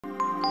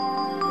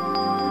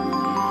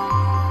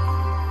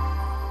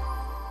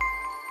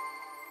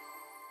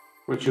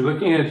What you're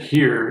looking at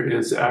here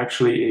is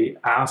actually a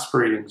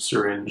aspirating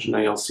syringe. Now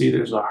you'll see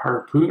there's a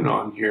harpoon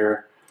on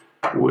here,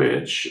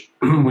 which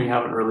we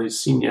haven't really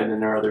seen yet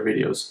in our other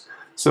videos.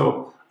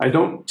 So I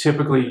don't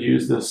typically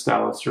use this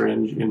style of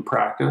syringe in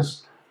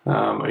practice.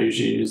 I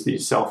usually use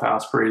these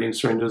self-aspirating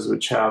syringes,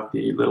 which have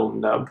the little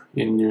nub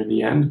in near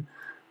the end,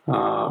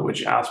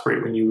 which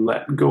aspirate when you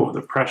let go of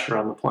the pressure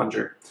on the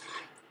plunger.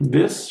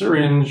 This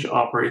syringe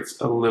operates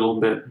a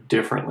little bit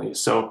differently.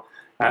 So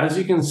as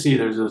you can see,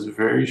 there's this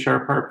very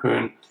sharp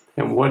harpoon,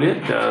 and what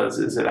it does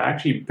is it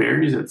actually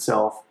buries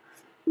itself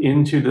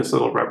into this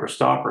little rubber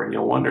stopper, and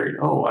you'll wonder,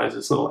 oh, why is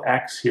this little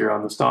X here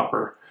on the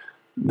stopper?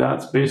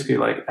 That's basically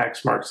like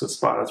X marks the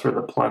spot. That's where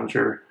the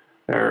plunger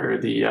or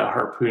the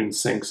harpoon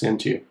sinks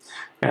into.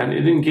 And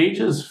it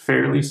engages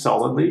fairly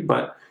solidly,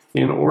 but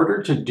in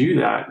order to do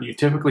that, you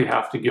typically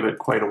have to give it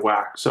quite a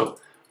whack. So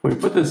when we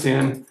put this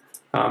in,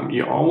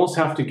 you almost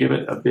have to give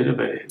it a bit of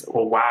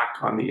a whack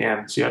on the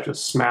end. So you have to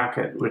smack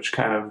it, which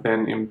kind of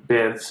then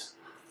embeds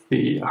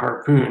the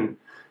harpoon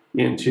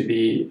into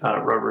the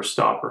rubber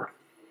stopper.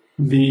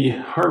 The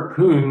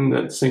harpoon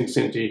that sinks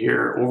into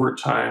here over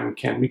time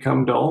can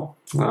become dull.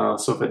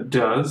 So if it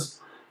does,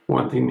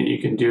 one thing that you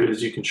can do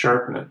is you can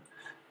sharpen it.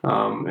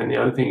 And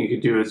the other thing you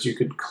could do is you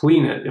could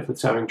clean it if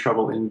it's having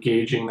trouble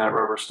engaging that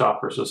rubber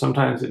stopper. So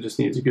sometimes it just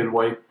needs a good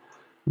wipe,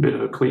 a bit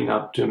of a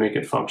cleanup to make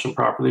it function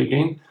properly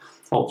again.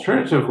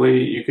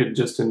 Alternatively, you could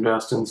just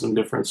invest in some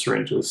different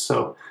syringes.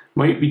 So it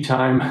might be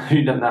time, if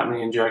you've done that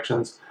many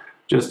injections,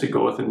 just to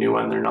go with a new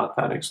one. They're not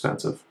that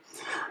expensive.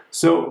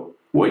 So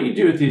what you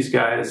do with these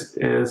guys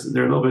is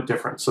they're a little bit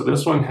different. So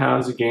this one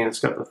has, again,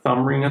 it's got the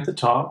thumb ring at the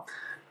top,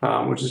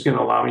 which is going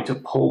to allow me to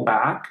pull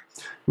back.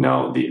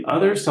 Now, the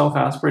other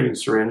self-aspirating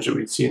syringe that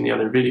we'd see in the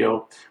other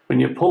video,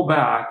 when you pull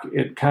back,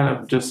 it kind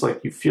of just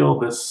like you feel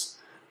this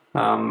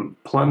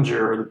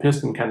plunger or the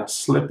piston kind of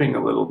slipping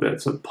a little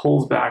bit, so it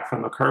pulls back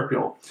from the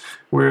carpule.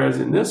 Whereas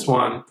in this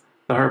one,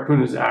 the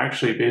harpoon is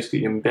actually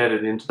basically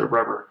embedded into the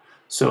rubber,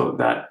 so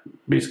that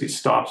basically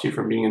stops you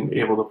from being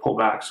able to pull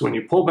back. So when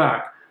you pull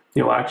back,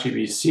 you'll actually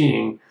be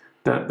seeing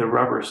that the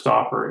rubber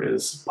stopper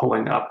is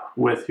pulling up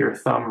with your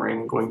thumb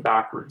ring going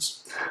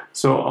backwards.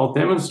 So I'll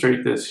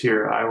demonstrate this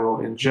here. I will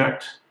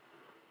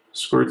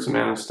squirt some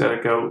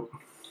anesthetic out.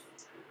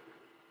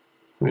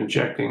 I'm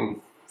injecting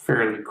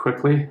fairly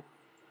quickly.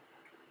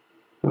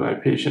 My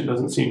patient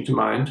doesn't seem to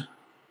mind.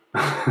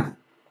 So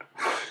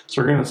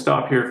we're going to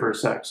stop here for a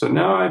sec. So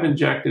now I've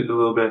injected a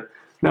little bit.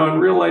 Now in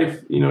real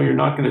life, you're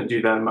not going to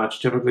do that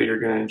much. Typically you're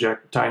going to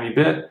inject a tiny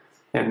bit,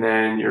 and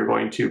then you're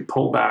going to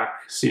pull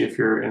back, see if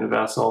you're in a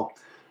vessel,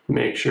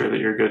 make sure that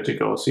you're good to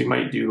go. So you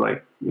might do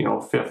like,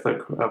 a fifth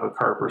of a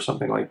carp or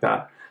something like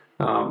that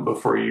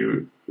before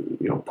you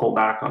pull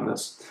back on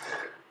this.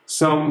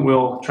 Some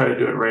will try to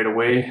do it right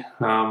away,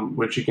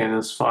 which again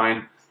is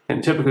fine.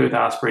 And typically with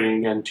aspirating,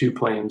 again, two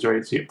planes,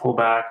 right? So you pull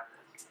back,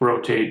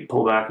 rotate,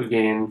 pull back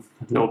again,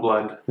 no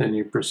blood, then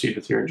you proceed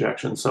with your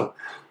injection. So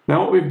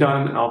now what we've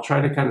done, I'll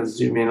try to kind of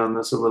zoom in on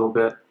this a little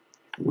bit.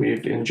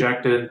 We've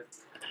injected,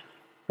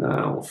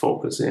 we'll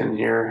focus in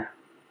here.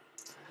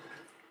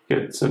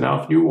 Good, so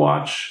now if you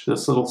watch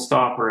this little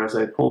stopper as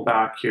I pull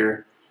back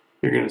here,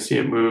 you're gonna see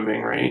it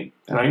moving, right?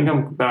 And I can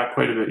come back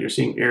quite a bit. You're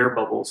seeing air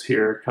bubbles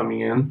here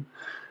coming in.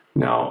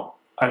 Now,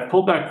 I've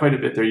pulled back quite a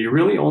bit there. You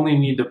really only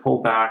need to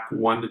pull back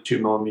 1 to 2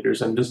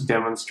 millimeters. I'm just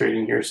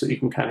demonstrating here so you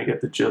can kind of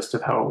get the gist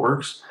of how it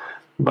works.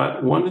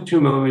 But 1 to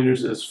 2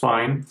 millimeters is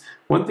fine.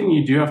 One thing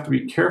you do have to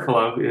be careful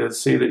of is,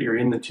 say that you're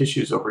in the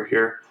tissues over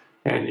here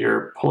and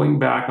you're pulling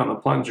back on the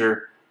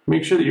plunger,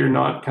 make sure that you're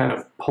not kind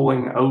of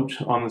pulling out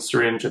on the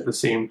syringe at the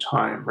same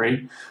time,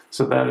 right?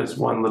 So that is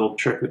one little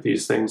trick with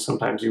these things.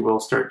 Sometimes you will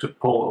start to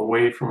pull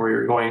away from where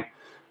you're going,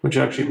 which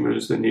actually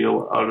moves the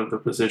needle out of the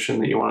position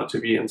that you want it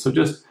to be in. So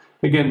just,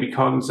 again, be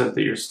cognizant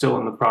that you're still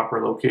in the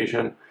proper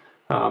location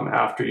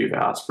after you've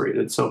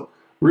aspirated. So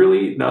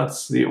really,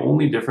 that's the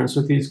only difference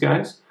with these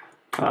guys.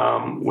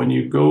 When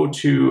you go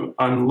to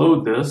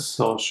unload this,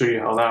 I'll show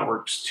you how that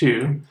works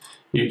too.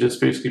 You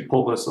just basically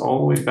pull this all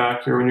the way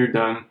back here when you're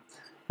done.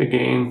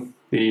 Again,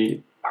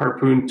 the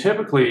harpoon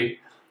typically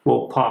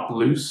will pop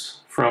loose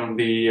from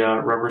the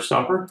rubber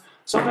stopper.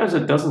 Sometimes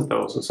it doesn't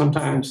though. So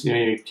sometimes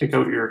you kick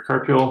out your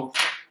carpule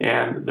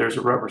and there's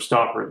a rubber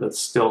stopper that's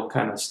still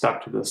kind of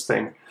stuck to this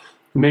thing.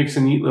 It makes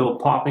a neat little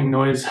popping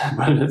noise,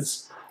 but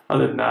it's,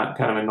 other than that,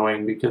 kind of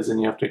annoying because then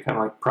you have to kind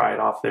of like pry it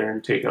off there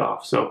and take it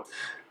off. So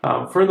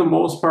for the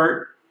most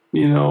part,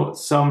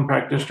 some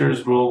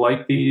practitioners will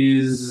like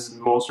these.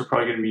 Most are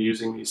probably going to be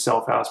using these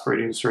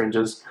self-aspirating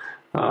syringes.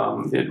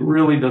 It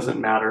really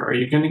doesn't matter. Are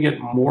you going to get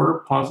more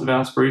positive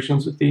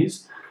aspirations with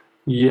these?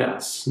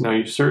 Yes. No,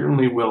 you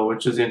certainly will,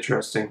 which is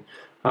interesting.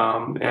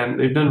 And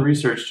they've done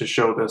research to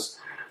show this.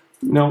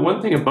 Now,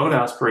 one thing about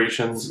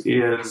aspirations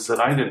is that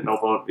I didn't know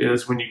about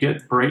is when you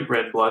get bright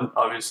red blood,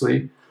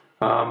 obviously,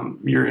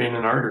 you're in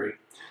an artery.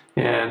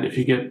 And if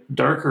you get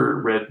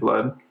darker red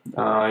blood,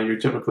 you're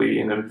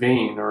typically in a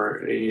vein or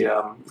a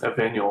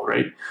venule,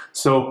 right?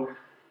 So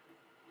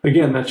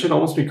Again, that should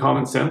almost be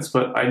common sense,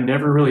 but I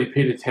never really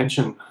paid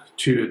attention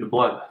to the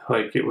blood.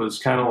 Like, it was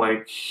kind of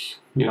like,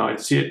 you know,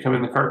 I'd see it come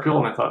in the carpule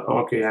and I thought, oh,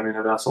 okay, I'm in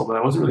a vessel, but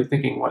I wasn't really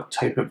thinking what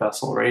type of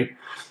vessel, right?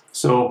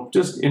 So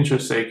just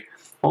interest sake.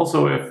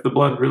 Also, if the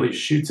blood really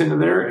shoots into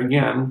there,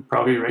 again,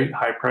 probably right,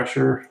 high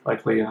pressure,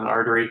 likely in an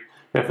artery.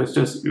 If it's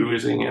just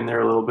oozing in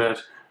there a little bit,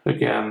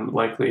 again,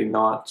 likely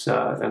not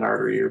an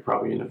artery, or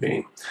probably in a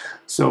vein.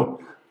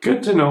 So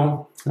good to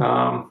know,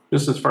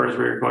 just as far as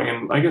where you're going.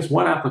 And I guess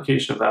one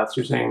application of that, so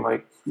you're saying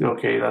like,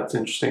 okay, that's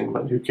interesting,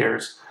 but who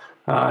cares?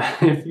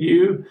 If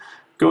you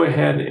go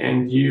ahead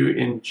and you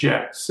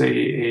inject,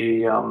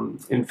 say, a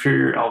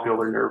inferior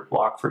alveolar nerve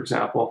block, for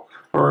example,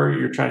 or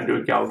you're trying to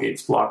do a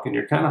Gallgate's block and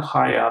you're kind of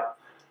high up,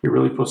 you're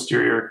really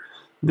posterior,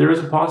 there is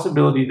a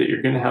possibility that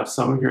you're going to have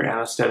some of your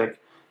anesthetic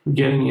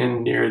getting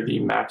in near the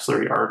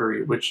maxillary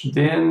artery, which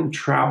then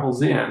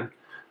travels in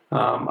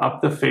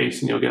up the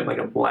face, and you'll get like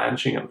a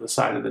blanching of the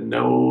side of the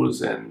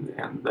nose and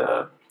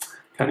the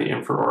kind of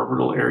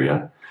infraorbital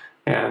area.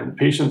 And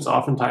patients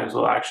oftentimes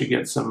will actually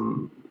get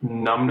some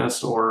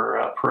numbness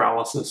or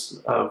paralysis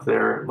of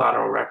their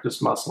lateral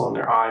rectus muscle in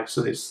their eye,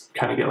 so they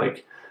kind of get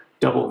like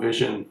double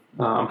vision,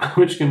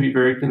 which can be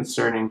very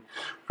concerning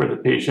for the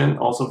patient,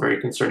 also very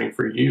concerning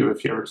for you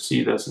if you ever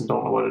see this and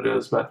don't know what it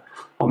is. But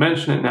I'll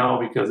mention it now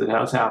because it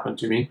has happened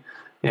to me,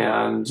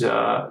 and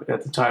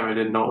at the time I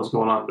didn't know what was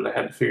going on, but I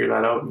had to figure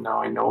that out, and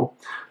now I know.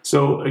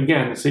 So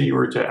again, say you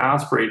were to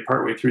aspirate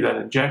partway through that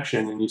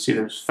injection and you see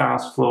there's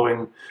fast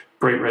flowing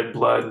bright red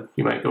blood,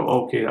 you might go,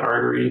 okay, the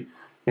artery,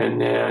 and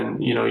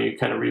then, you know, you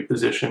kind of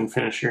reposition,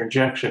 finish your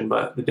injection,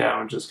 but the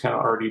damage is kind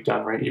of already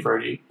done, right? You've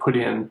already put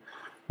in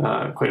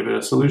quite a bit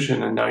of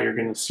solution, and now you're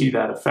going to see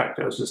that effect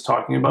I was just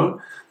talking about.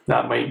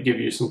 That might give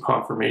you some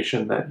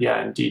confirmation that,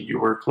 yeah, indeed, you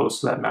were close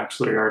to that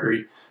maxillary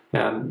artery,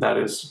 and that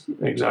is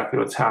exactly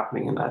what's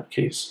happening in that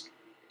case.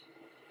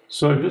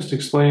 So I've just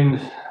explained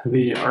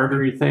the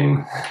artery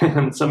thing,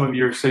 and some of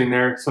you are sitting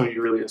there, some of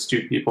you really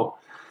astute people,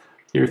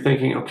 you're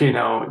thinking, okay,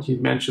 now he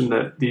mentioned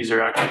that these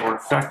are actually more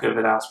effective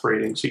at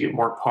aspirating, so you get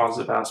more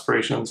positive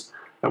aspirations.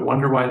 I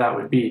wonder why that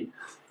would be.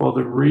 Well,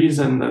 the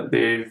reason that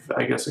they've,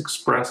 I guess,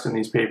 expressed in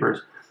these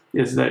papers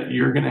is that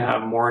you're going to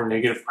have more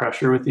negative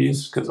pressure with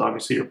these, because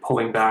obviously you're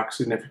pulling back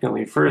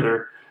significantly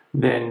further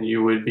than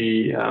you would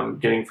be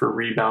getting for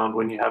rebound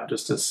when you have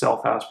just a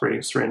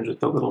self-aspirating syringe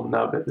with the little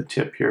nub at the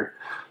tip here.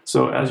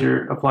 So as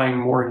you're applying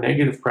more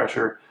negative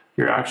pressure,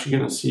 you're actually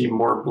going to see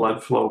more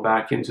blood flow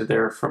back into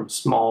there from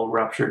small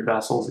ruptured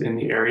vessels in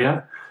the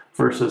area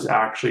versus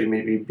actually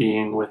maybe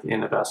being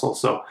within a vessel.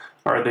 So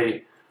are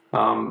they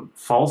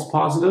false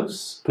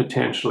positives?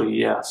 Potentially,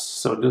 yes.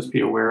 So just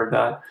be aware of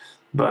that.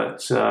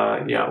 But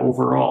yeah,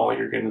 overall,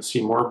 you're going to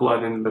see more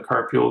blood in the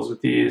carpules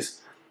with these.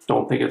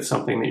 Don't think it's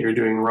something that you're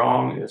doing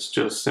wrong. It's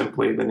just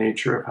simply the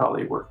nature of how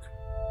they work.